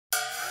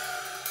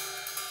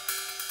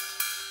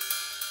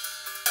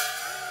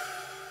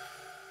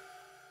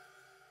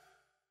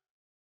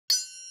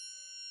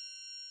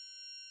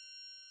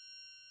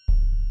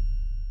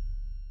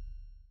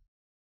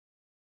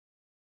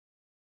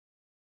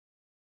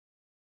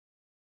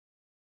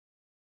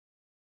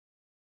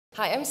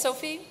Hi, I'm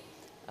Sophie.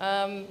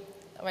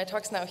 My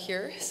talk's now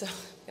here, so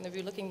I'm going to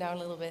be looking down a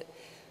little bit.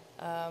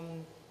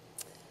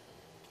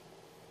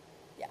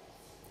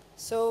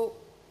 So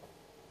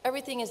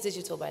everything is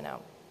digital by now.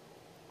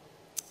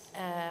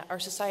 Our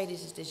society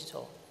is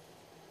digital.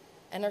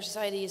 And our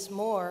society is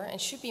more,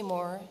 and should be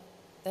more,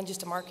 than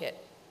just a market.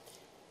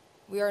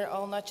 We are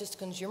all not just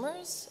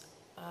consumers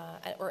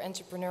or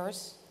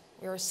entrepreneurs,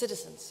 we are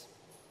citizens,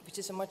 which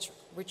is a much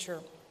richer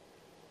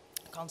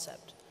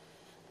concept.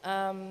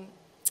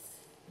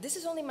 This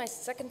is only my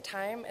second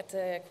time at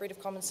the Creative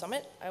Commons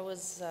Summit. I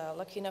was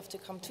lucky enough to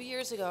come 2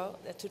 years ago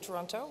to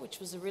Toronto, which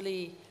was a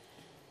really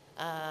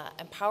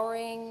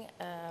empowering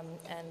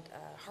and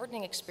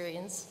heartening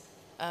experience.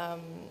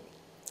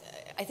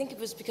 I think it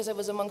was because I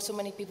was among so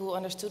many people who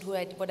understood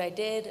what I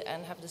did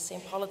and have the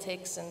same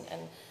politics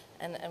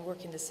and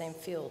work in the same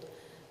field.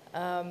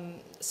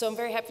 So I'm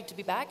very happy to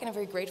be back, and I'm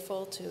very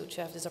grateful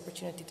to have this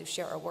opportunity to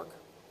share our work.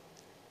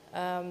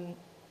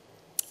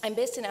 I'm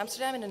based in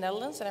Amsterdam in the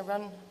Netherlands, and I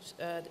run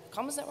the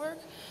Commons Network,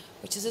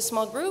 which is a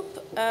small group.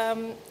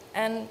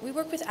 And we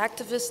work with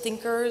activists,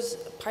 thinkers,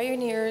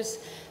 pioneers,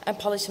 and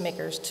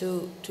policymakers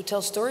to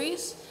tell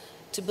stories,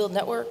 to build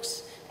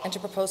networks, and to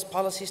propose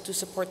policies to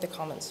support the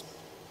commons.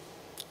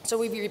 So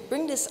we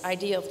bring this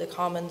idea of the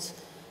commons,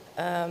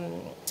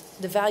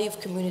 the value of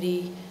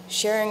community,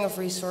 sharing of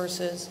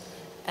resources,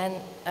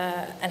 and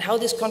how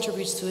this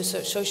contributes to a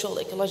social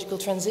ecological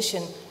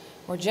transition.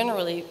 More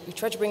generally, we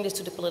try to bring this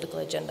to the political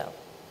agenda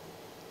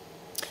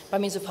by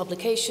means of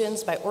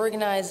publications, by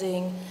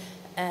organizing,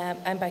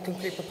 and by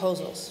concrete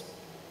proposals.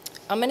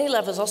 On many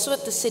levels, also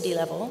at the city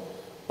level,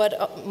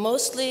 but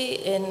mostly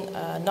in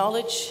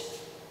knowledge,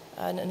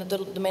 in the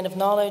domain of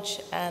knowledge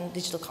and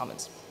digital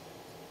commons.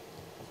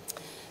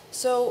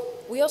 So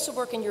we also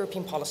work in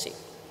European policy.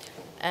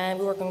 And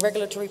we work on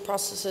regulatory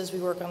processes, we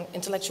work on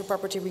intellectual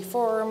property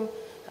reform,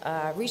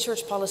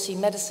 research policy,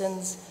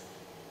 medicines.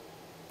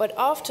 But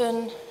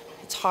often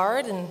it's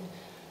hard, and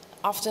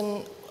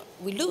often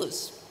we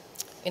lose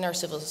in our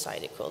civil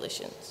society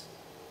coalitions.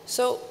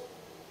 So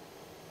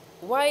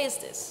why is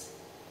this,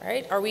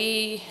 right? Are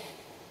we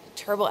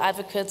terrible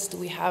advocates? Do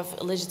we have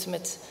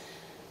illegitimate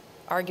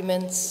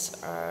arguments,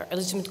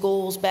 illegitimate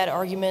goals, bad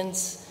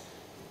arguments?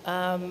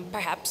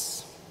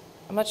 Perhaps,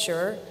 I'm not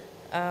sure.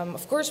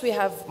 Of course, we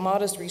have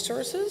modest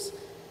resources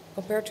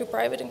compared to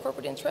private and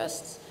corporate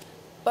interests,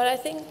 but I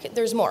think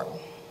there's more.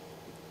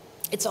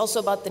 It's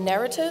also about the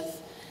narrative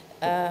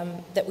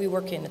that we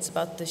work in. It's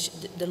about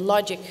the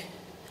logic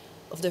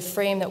of the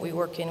frame that we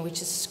work in,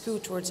 which is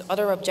skewed towards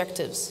other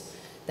objectives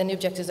than the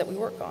objectives that we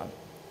work on.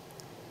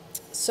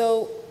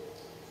 So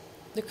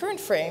the current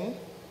frame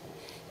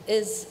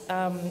is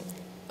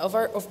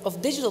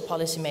of digital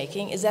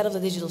policymaking is that of the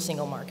digital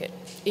single market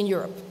in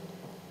Europe.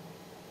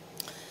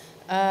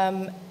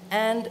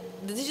 And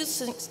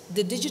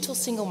the digital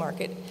single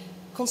market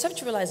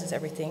conceptualizes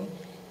everything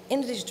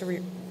in the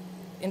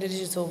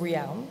digital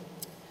realm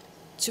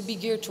to be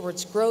geared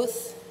towards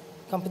growth,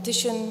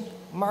 competition,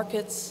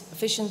 markets,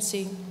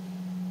 efficiency.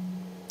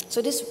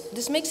 So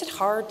this makes it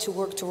hard to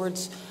work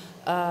towards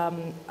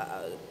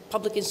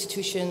public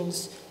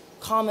institutions,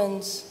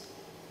 commons,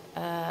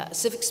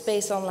 civic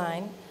space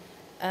online,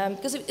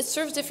 because it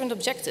serves different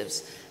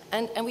objectives.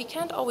 And we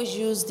can't always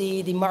use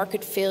the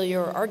market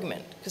failure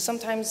argument, because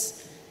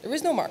sometimes there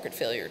is no market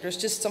failure. There's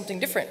just something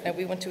different that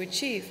we want to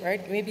achieve,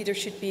 right? Maybe there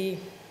should be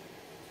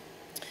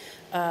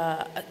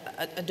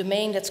a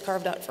domain that's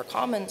carved out for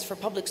commons, for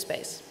public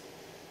space.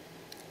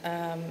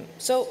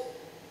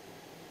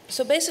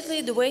 So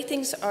basically, the way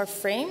things are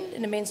framed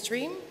in the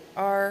mainstream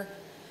are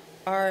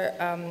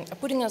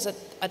putting us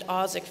at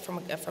odds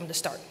from the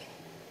start.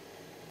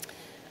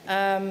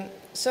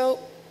 So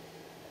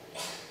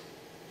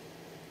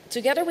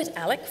together with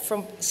Alec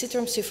from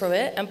Citrum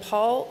Cifroe and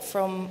Paul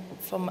from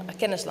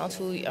Kennisland,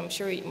 who I'm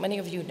sure many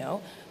of you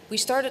know, we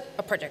started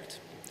a project.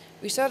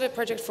 We started a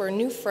project for a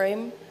new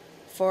frame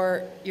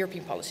for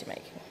European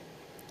policymaking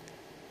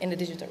in the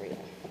digital arena.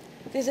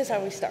 This is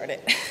how we started.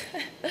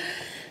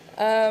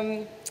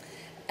 And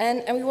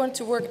we want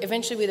to work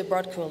eventually with a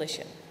broad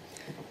coalition.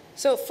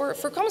 So for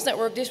Commons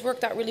Network, this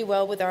worked out really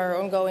well with our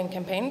ongoing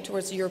campaign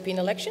towards the European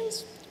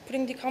elections,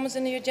 putting the commons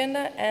in the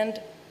agenda, and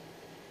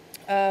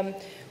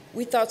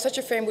we thought such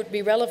a frame would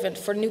be relevant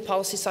for the new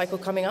policy cycle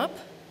coming up,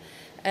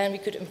 and we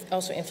could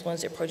also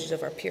influence the approaches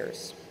of our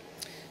peers.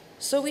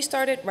 So we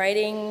started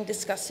writing,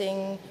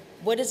 discussing,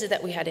 what is it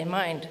that we had in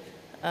mind?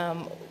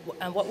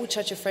 And what would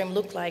such a frame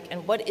look like?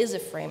 And what is a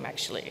frame,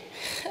 actually?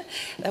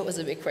 That was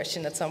a big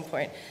question at some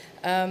point.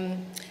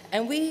 And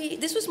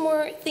this was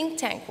more think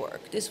tank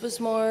work. This was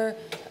more,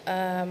 we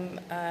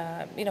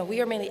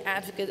are mainly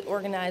advocate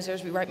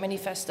organizers. We write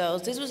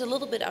manifestos. This was a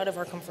little bit out of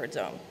our comfort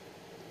zone.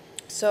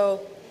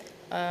 So,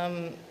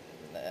 we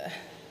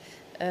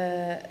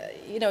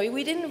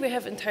didn't really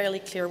have entirely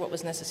clear what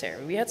was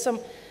necessary. We had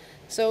some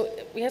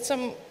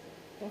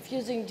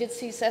confusing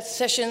Jitsi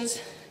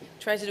sessions,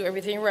 tried to do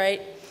everything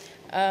right.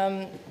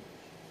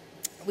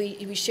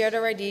 We shared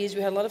our ideas,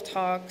 we had a lot of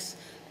talks,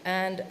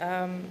 and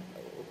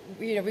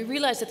we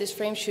realized that this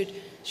frame should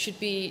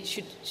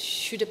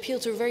appeal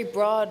to a very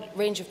broad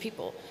range of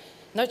people,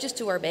 not just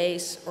to our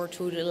base or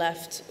to the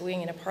left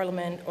wing in a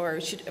parliament, or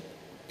it should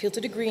appeal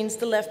to the Greens,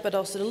 the left, but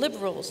also the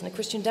Liberals and the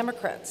Christian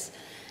Democrats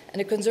and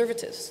the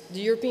Conservatives,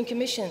 the European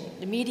Commission,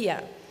 the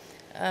media,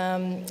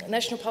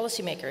 national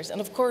policymakers,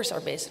 and of course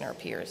our base and our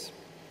peers.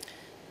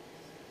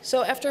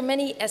 So after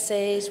many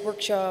essays,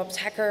 workshops,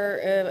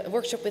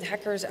 workshop with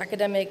hackers,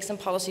 academics, and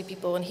policy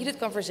people, and heated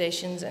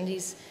conversations, and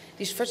these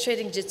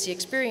frustrating JITSI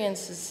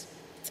experiences,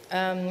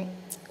 and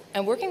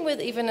working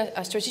with even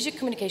a strategic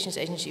communications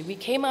agency, we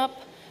came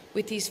up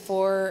with these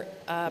 4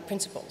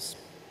 principles.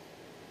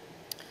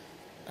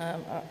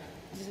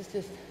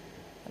 This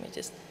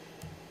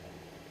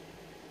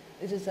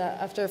is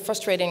after a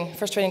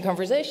frustrating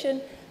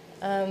conversation,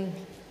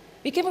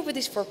 we came up with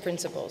these 4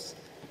 principles.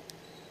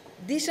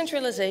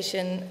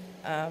 Decentralization,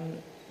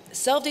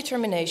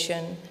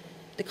 self-determination,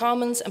 the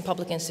commons, and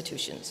public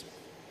institutions.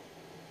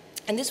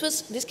 And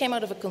this came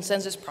out of a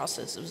consensus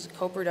process. It was a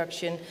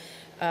co-production,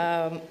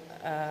 and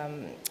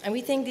we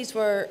think these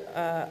were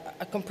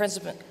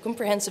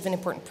comprehensive and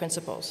important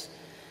principles.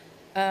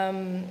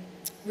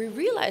 We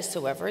realized,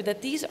 however,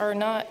 that this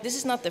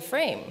is not the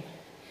frame.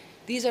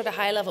 These are the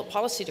high-level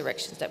policy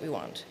directions that we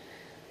want.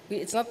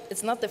 It's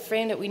not the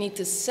frame that we need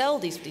to sell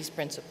these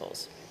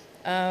principles.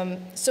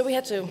 So we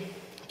had to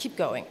keep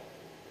going.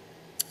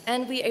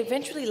 And we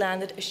eventually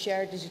landed a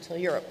shared digital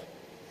Europe.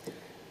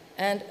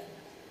 And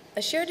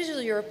a shared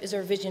digital Europe is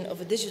our vision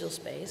of a digital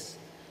space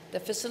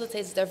that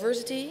facilitates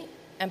diversity,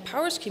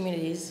 empowers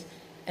communities,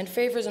 and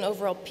favors an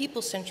overall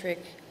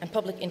people-centric and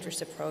public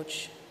interest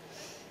approach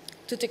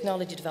to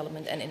technology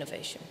development and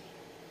innovation.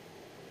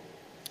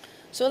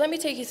 So let me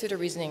take you through the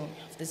reasoning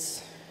of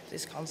this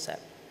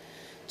concept.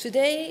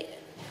 Today,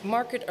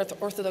 market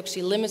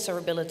orthodoxy limits our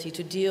ability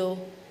to deal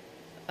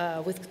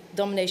with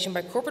domination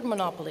by corporate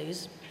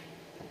monopolies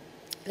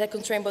that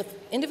constrain both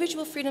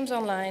individual freedoms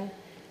online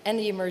and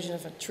the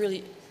emergence of a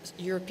truly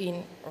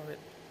European or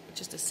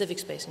just a civic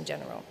space in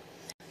general.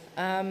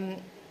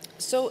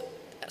 So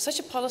such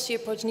a policy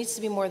approach needs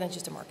to be more than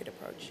just a market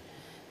approach.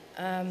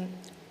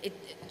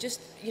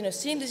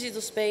 Seeing the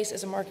digital space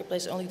as a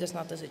marketplace only does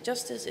it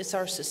justice. It's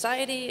our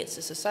society. It's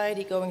a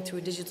society going through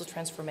a digital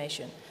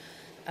transformation.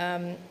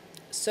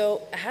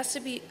 So it has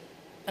to be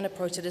an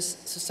approach that is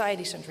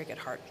society-centric at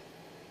heart.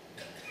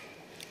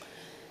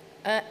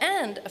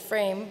 And a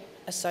frame,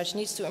 as such,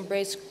 needs to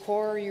embrace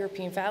core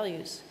European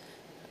values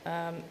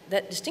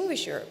that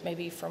distinguish Europe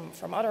maybe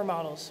from other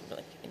models,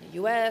 like in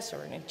the US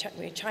or in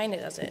China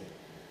does it,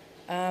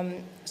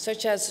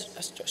 such as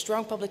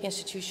strong public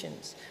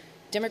institutions,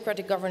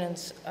 democratic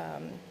governance,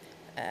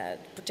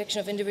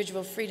 protection of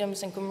individual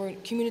freedoms and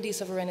community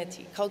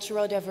sovereignty,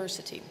 cultural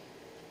diversity,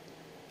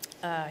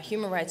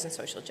 human rights and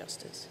social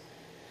justice.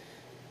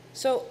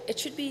 So it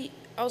should be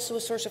also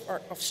a source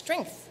of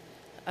strength,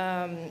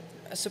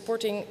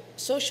 supporting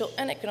social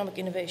and economic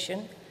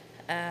innovation,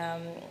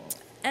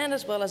 and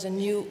as well as a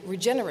new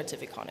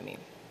regenerative economy.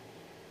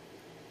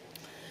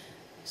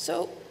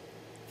 So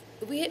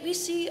we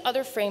see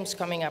other frames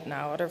coming up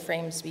now, other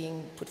frames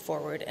being put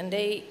forward, and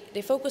they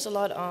focus a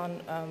lot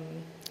on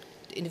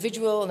the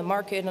individual and the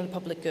market and the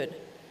public good.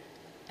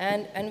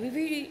 And we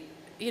really,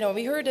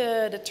 we heard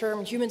the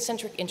term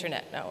human-centric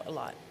internet now a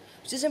lot,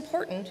 which is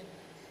important,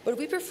 but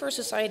we prefer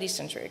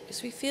society-centric,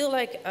 because we feel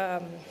like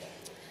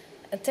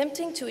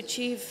attempting to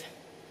achieve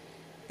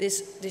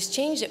this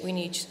change that we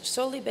need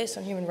solely based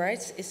on human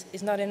rights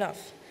is not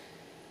enough.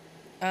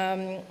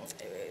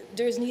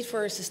 There is need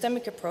for a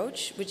systemic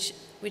approach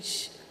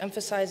which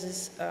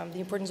emphasizes the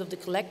importance of the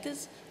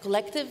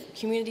collective,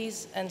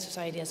 communities, and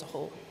society as a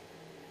whole.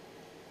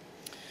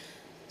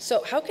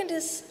 So how can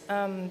this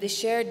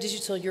shared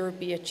digital Europe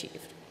be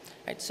achieved?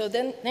 Right, so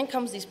then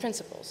comes these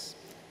principles: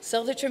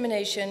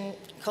 self-determination,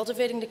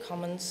 cultivating the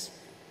commons,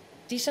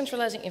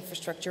 decentralizing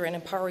infrastructure, and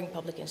empowering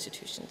public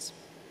institutions.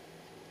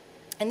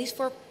 And these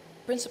 4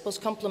 principles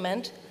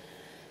complement,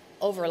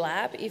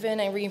 overlap even,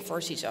 and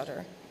reinforce each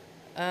other.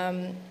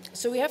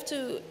 So we have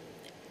to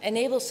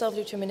enable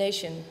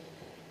self-determination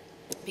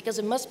because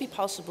it must be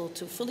possible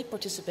to fully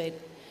participate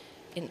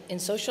in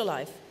social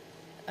life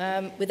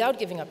without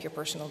giving up your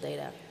personal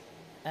data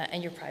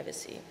and your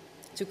privacy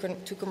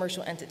to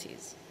commercial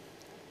entities.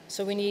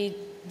 So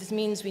this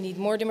means we need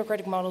more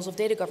democratic models of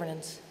data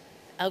governance,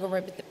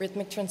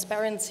 algorithmic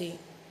transparency,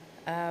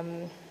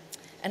 and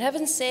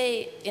having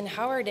say in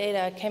how our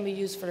data can be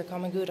used for the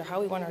common good or how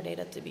we want our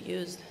data to be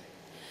used.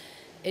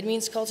 It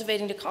means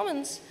cultivating the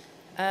commons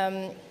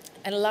and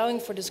allowing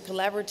for this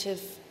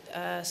collaborative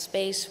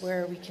space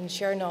where we can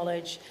share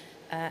knowledge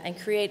and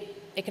create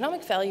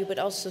economic value, but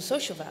also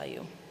social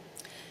value,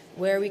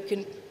 where we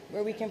can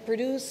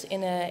produce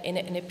in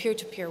a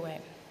peer-to-peer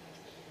way.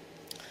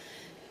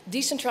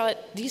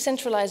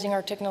 Decentralizing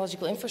our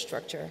technological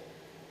infrastructure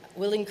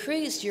will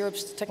increase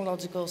Europe's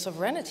technological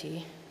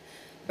sovereignty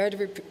by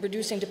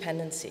reducing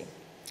dependency.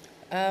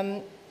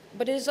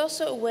 But it is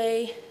also a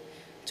way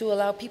to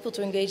allow people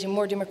to engage in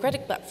more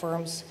democratic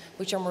platforms,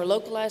 which are more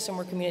localized and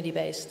more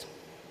community-based.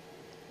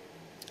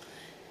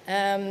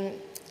 And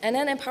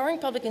then empowering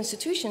public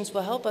institutions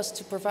will help us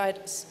to provide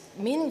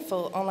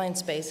meaningful online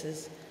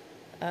spaces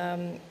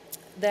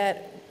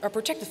that are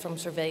protected from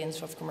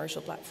surveillance of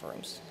commercial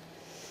platforms.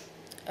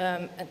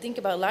 And think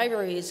about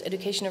libraries,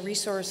 educational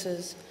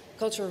resources,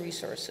 cultural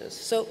resources.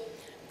 So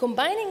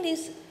combining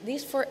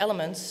these four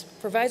elements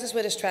provides us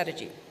with a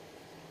strategy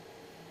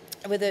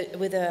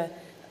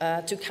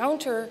to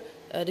counter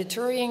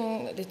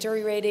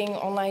deteriorating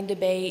online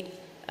debate,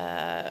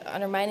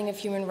 undermining of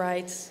human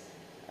rights,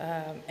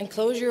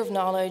 enclosure of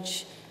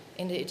knowledge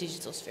in the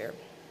digital sphere.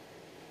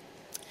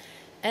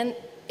 And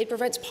it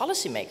provides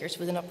policymakers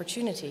with an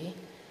opportunity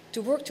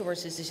to work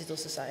towards this digital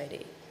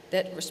society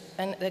that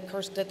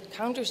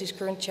counters these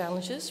current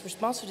challenges,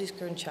 responds to these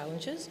current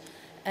challenges,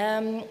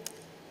 and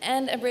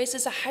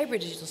embraces a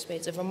hybrid digital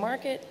space of a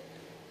market,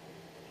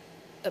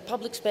 a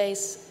public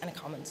space, and a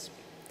commons,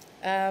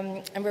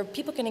 and where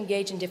people can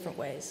engage in different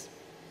ways.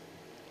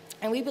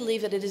 And we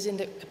believe that it is in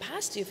the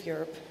capacity of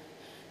Europe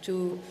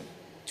to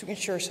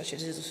ensure such a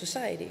digital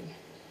society.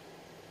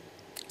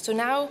 So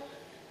now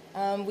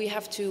we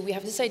have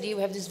this idea,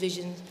 we have this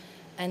vision,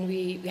 and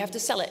we have to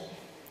sell it.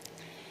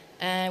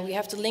 And we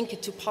have to link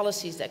it to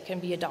policies that can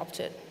be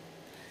adopted.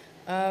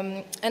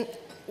 And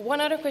one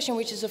other question,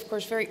 which is of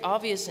course very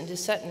obvious in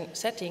this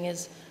setting,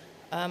 is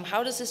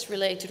how does this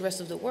relate to the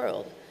rest of the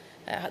world?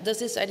 Does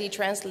this idea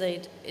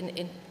translate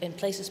in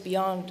places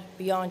beyond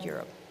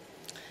Europe?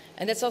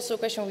 And that's also a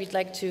question we'd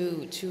like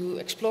to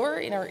explore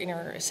in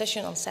our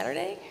session on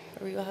Saturday,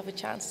 where we will have a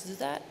chance to do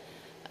that.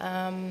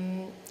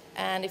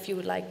 And if you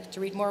would like to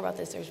read more about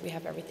this, we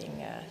have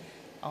everything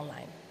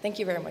online. Thank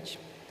you very much.